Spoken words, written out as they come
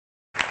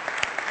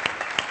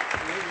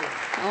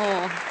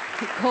Oh,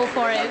 go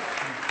for it.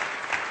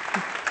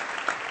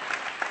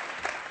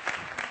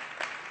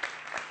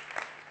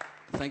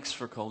 Thanks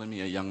for calling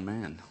me a young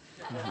man.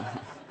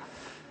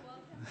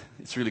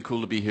 It's really cool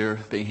to be here,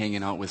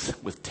 hanging out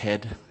with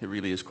Ted. It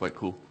really is quite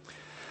cool.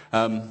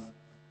 The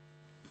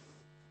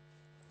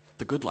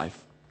good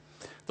life.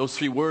 Those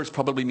three words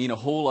probably mean a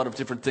whole lot of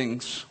different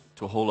things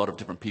to a whole lot of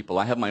different people.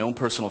 I have my own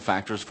personal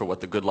factors for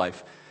what the good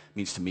life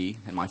means to me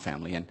and my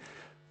family. And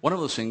one of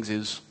those things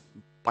is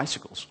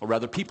bicycles, or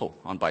rather people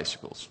on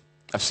bicycles.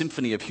 A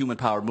symphony of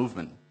human-powered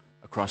movement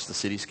across the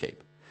cityscape.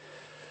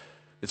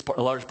 It's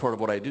a large part of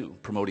what I do,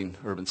 promoting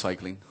urban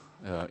cycling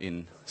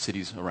in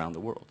cities around the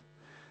world.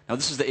 Now,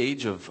 this is the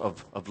age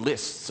of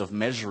lists, of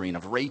measuring,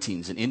 of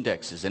ratings and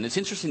indexes. And it's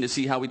interesting to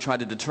see how we try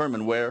to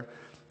determine where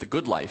the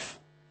good life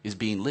is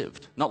being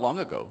lived. Not long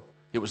ago,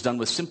 it was done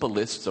with simple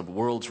lists of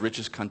world's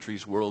richest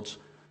countries, world's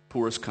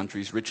poorest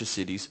countries, richest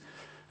cities,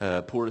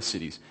 poorest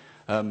cities,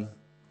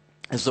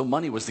 as though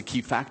money was the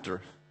key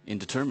factor in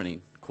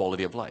determining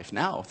quality of life.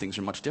 Now, things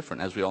are much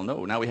different, as we all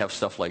know. Now we have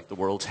stuff like the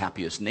World's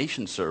Happiest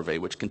Nation survey,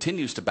 which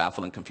continues to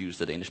baffle and confuse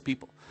the Danish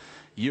people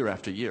year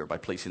after year by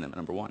placing them at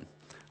number one.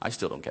 I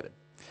still don't get it.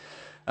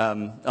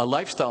 A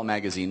lifestyle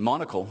magazine,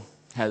 Monocle,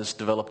 has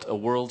developed a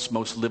World's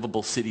Most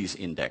Livable Cities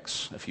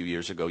Index a few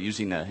years ago,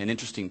 using an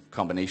interesting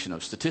combination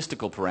of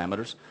statistical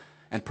parameters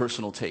and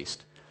personal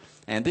taste.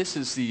 And this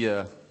is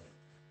the...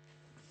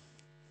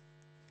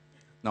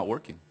 not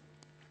working.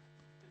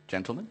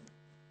 Gentlemen?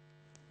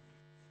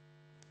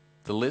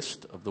 The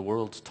list of the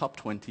world's top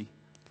 20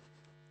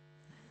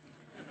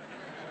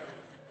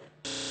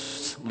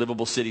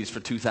 livable cities for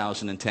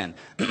 2010.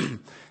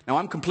 Now,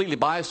 I'm completely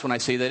biased when I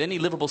say that any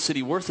livable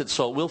city worth its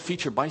salt will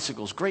feature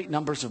bicycles, great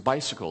numbers of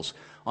bicycles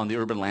on the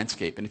urban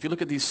landscape. And if you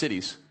look at these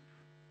cities,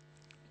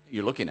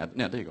 you're looking at,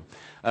 yeah, there you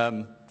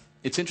go.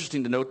 It's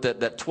interesting to note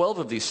that 12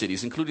 of these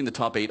cities, including the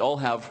top 8, all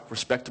have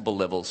respectable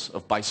levels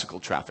of bicycle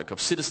traffic, of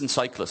citizen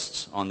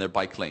cyclists on their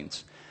bike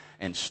lanes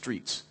and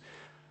streets.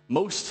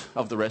 Most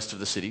of the rest of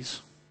the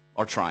cities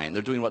are trying.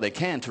 They're doing what they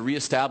can to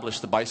reestablish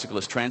the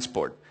bicyclist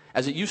transport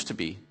as it used to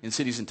be in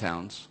cities and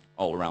towns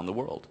all around the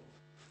world.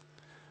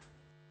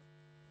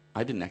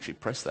 I didn't actually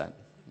press that.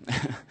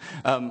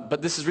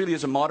 But this really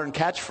is a modern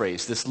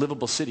catchphrase, this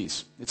livable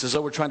cities. It's as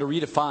though we're trying to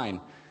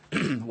redefine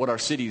what our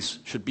cities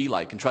should be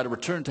like and try to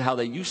return to how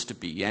they used to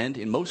be and,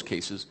 in most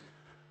cases,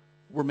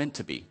 were meant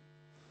to be.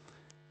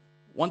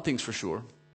 One thing's for sure,